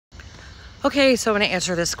Okay, so I'm going to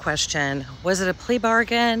answer this question. Was it a plea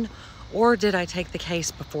bargain or did I take the case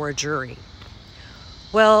before a jury?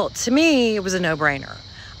 Well, to me, it was a no-brainer.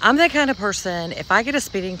 I'm the kind of person, if I get a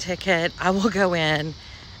speeding ticket, I will go in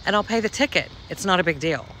and I'll pay the ticket. It's not a big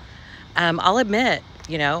deal. I'll admit,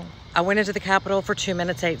 I went into the Capitol for 2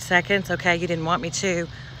 minutes, 8 seconds. Okay, you didn't want me to.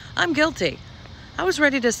 I'm guilty. I was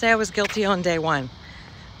ready to say I was guilty on day one.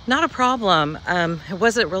 Not a problem. It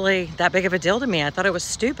wasn't really that big of a deal to me. I thought it was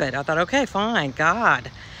stupid. I thought, okay, fine, God.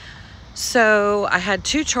 So I had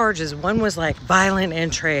 2 charges. One was like violent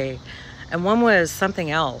entry and one was something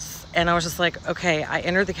else. And I was just like, okay, I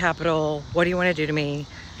entered the Capitol. What do you want to do to me?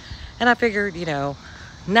 And I figured,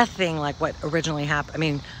 nothing like what eventually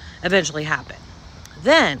happened.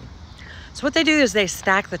 Then, so what they do is they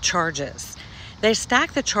stack the charges. They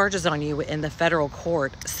stack the charges on you in the federal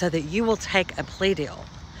court so that you will take a plea deal.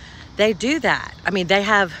 They do that.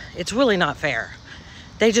 It's really not fair.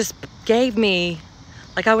 They just gave me,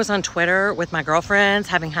 like I was on Twitter with my girlfriends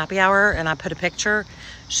having happy hour and I put a picture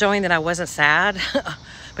showing that I wasn't sad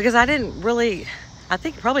because I think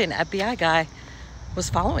probably an FBI guy was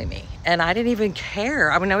following me and I didn't even care.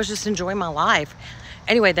 I was just enjoying my life.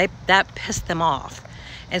 Anyway, that pissed them off.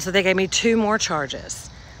 And so they gave me 2 more charges.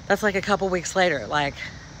 That's like a couple weeks later, like,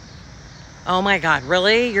 oh my God,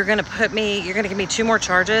 really? You're gonna give me 2 more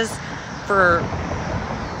charges for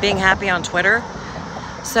being happy on Twitter?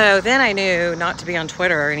 So then I knew not to be on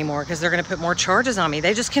Twitter anymore because they're gonna put more charges on me.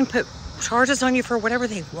 They just can put charges on you for whatever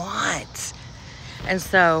they want. And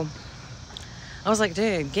so I was like,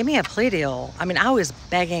 dude, give me a plea deal. I was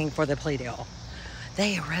begging for the plea deal.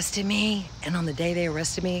 They arrested me, and on the day they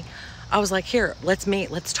arrested me, I was like, here, let's meet,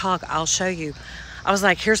 let's talk, I'll show you. I was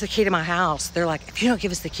like, here's the key to my house. They're like, if you don't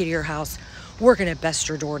give us the key to your house, we're gonna bust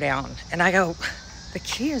your door down. And I go, the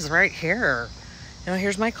key is right here.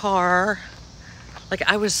 Here's my car. Like,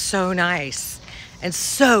 I was so nice and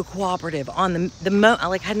so cooperative on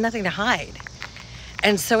I had nothing to hide.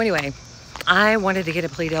 And so anyway, I wanted to get a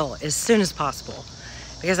plea deal as soon as possible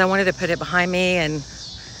because I wanted to put it behind me and,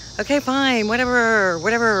 okay, fine,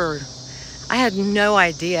 whatever. I had no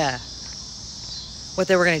idea what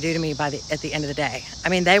they were going to do to me at the end of the day.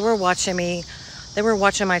 They were watching me. They were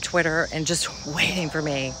watching my Twitter and just waiting for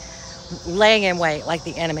me, laying in wait like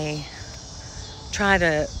the enemy, trying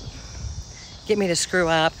to get me to screw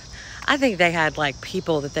up. I think they had like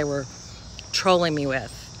people that they were trolling me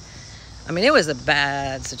with. It was a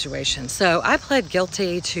bad situation. So I pled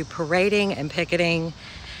guilty to parading and picketing,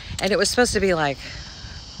 and it was supposed to be like,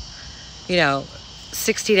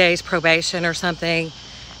 60 days probation or something.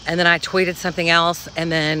 And then I tweeted something else,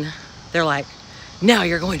 and then they're like, now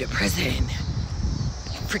you're going to prison.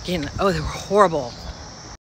 Freaking, oh, they were horrible.